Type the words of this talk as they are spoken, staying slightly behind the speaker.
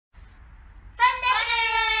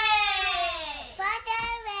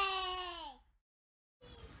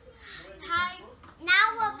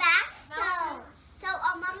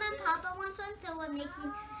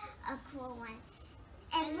making a cool one.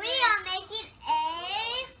 And we are making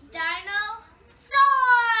a dinosaur!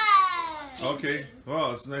 Okay.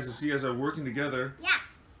 Well, it's nice to see you guys are working together. Yeah.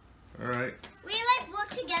 Alright. We work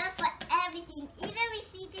together for everything. Even we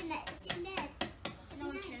sleep in the same bed. No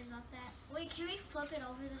one cares about that. Wait, can we flip it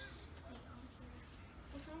over this plate on here?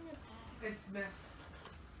 What's on the back? It's mess.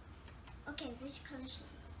 Okay, which color should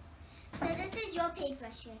we use? So this is your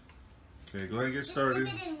paintbrush trick. Okay, go ahead and get Just started.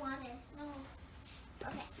 dip it in water. No.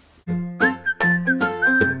 Okay.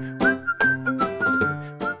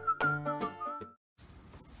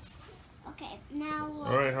 Okay, now.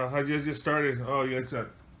 Alright, how'd you guys get started? Oh, you guys got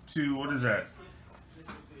two, what is that?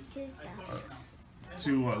 Two stuff.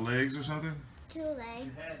 Two legs or something? 2 legs.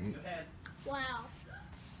 Your head. Wow.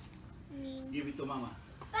 I mean, Give it to Mama.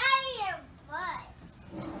 fire what?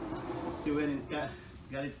 She went and got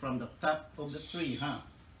it from the top of the tree, huh?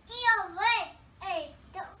 Ew, what? Hey,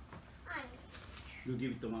 don't. You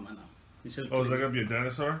give it to Mama now. Oh, is that gonna be a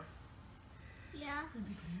dinosaur? Yeah.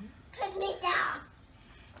 Put me down.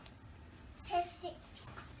 His six.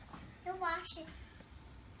 You wash it.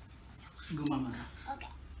 Go, Mama. Okay.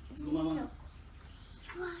 Go, Mama. So,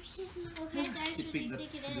 wash it. Okay, guys, She what do you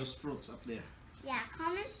picked think it those is? fruits up there. Yeah,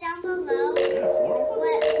 comments down below There are 4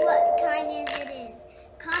 of them. what kind it is.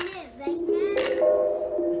 Comment right now.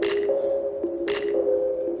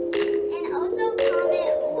 And also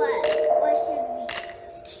comment what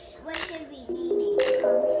should we name it.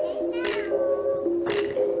 Comment right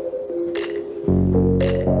now.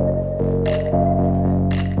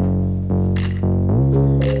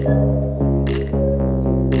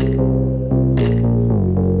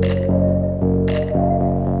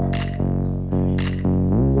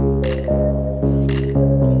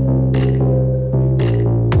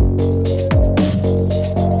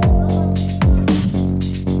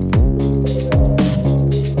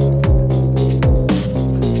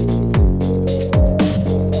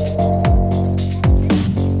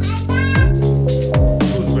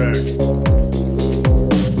 Who's back?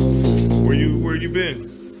 Where you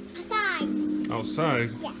been? Aside. Outside?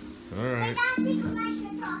 Yeah. Alright.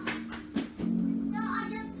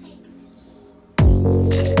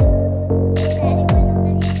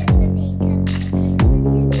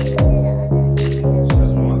 She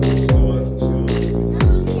doesn't want to. She don't want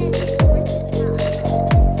to.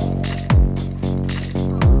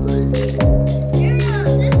 This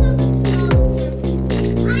was a small circle.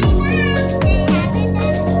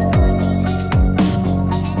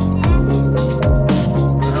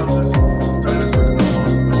 How's this dinosaur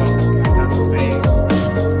going? It has a face.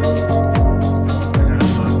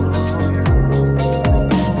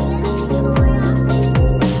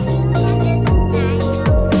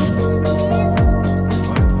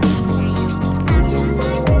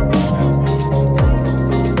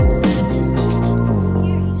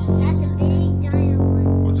 It has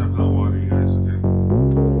Watch out for the water, you guys, okay?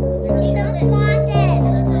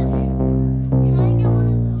 Can I get one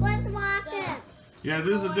of those? Yeah,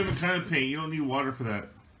 this is a different kind of paint. You don't need water for that.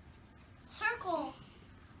 Circle.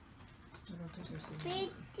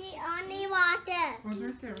 Oh, it's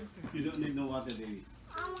right there, right there. You don't need no water, baby.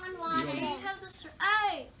 Do you have the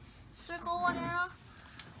hey, circle one arrow?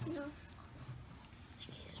 No.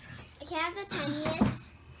 I can have the tiniest.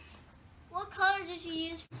 What color did you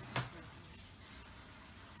use?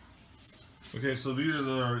 Okay, so these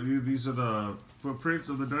are the footprints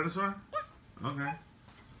of the dinosaur? Yeah. Okay.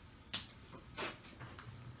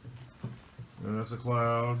 And that's a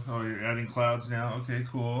cloud. Oh, you're adding clouds now? Okay,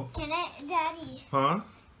 cool. Daddy, Huh?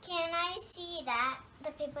 can I see that?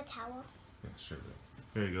 The paper towel? Yeah, sure.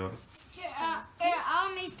 There you go. Here,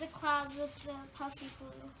 I'll make the clouds with the puffy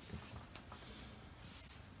glue.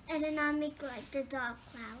 And then I'll make like the dog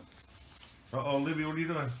clouds. Uh-oh, Libby, what are you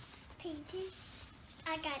doing? Painting.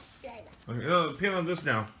 I got that. Okay, oh, paint on this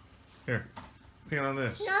now. Here. Paint on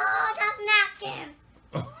this. No, that's napkin.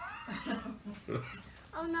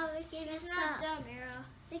 Oh no, we can't mess She's it not up. dumb, Arrow.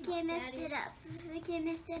 We can't mess Daddy. it up. We can't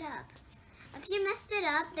mess it up. If you messed it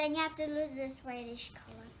up, then you have to lose this whitish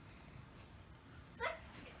color.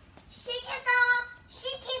 Shake it off.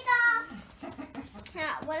 Shake it off.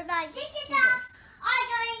 Now, what about you? Shake it off. I'm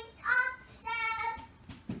going upstairs.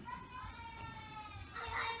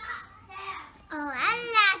 Oh, I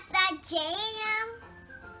like that jam.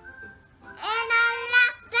 And I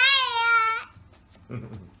like that.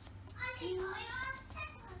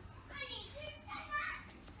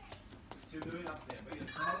 She's doing up there, but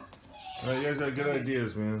it's not. Alright, you guys got good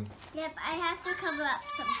ideas, man. Yep, I have to cover up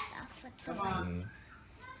some stuff with the Come white. on.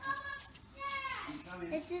 Mhm.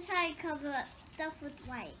 This is how I cover up stuff with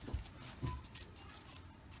white.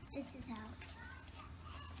 This is how.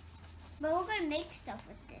 But we're gonna make stuff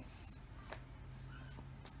with this.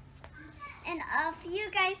 And if you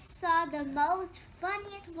guys saw the most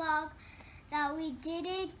funniest vlog that we did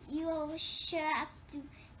it, you will sure have to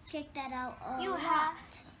check that out a You lot. have.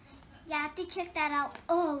 You have to check that out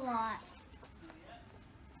a lot.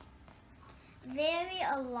 Very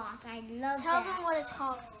a lot. I love Tell that. them what it's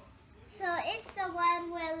called. So it's the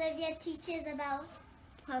one where Olivia teaches about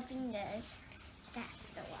her fingers. That's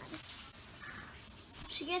the one.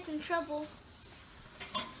 She gets in trouble.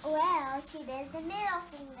 Well, she does the middle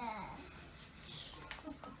finger.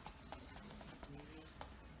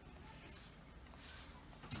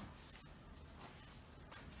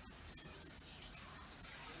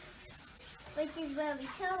 Which is where we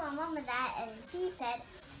told our mama that, and she said,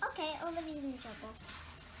 okay, Olivia's in trouble.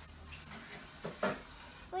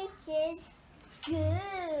 Which is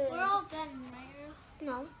good. We're all done, right?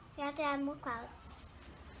 No, you have to add more clouds.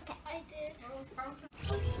 Okay. I did.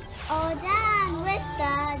 All done with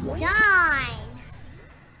the dime.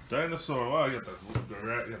 Dinosaur. Wow, you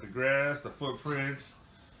got the grass, the footprints,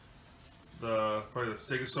 probably the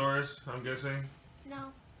Stegosaurus, I'm guessing.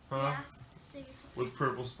 No. Huh? Yeah. Stegosaurus. With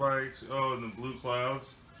purple spikes. Oh, and the blue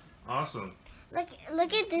clouds. Awesome.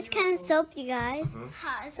 Look at this kind of soap, you guys.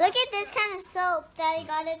 Ha, it's Look at this kind of soap that I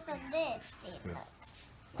got it from this paper.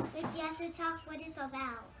 Which you have to talk what it's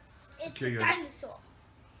about. It's Okay, a good. dinosaur.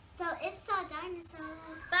 So it's a dinosaur.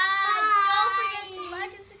 Bye. Don't forget to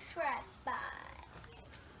like and subscribe. Bye.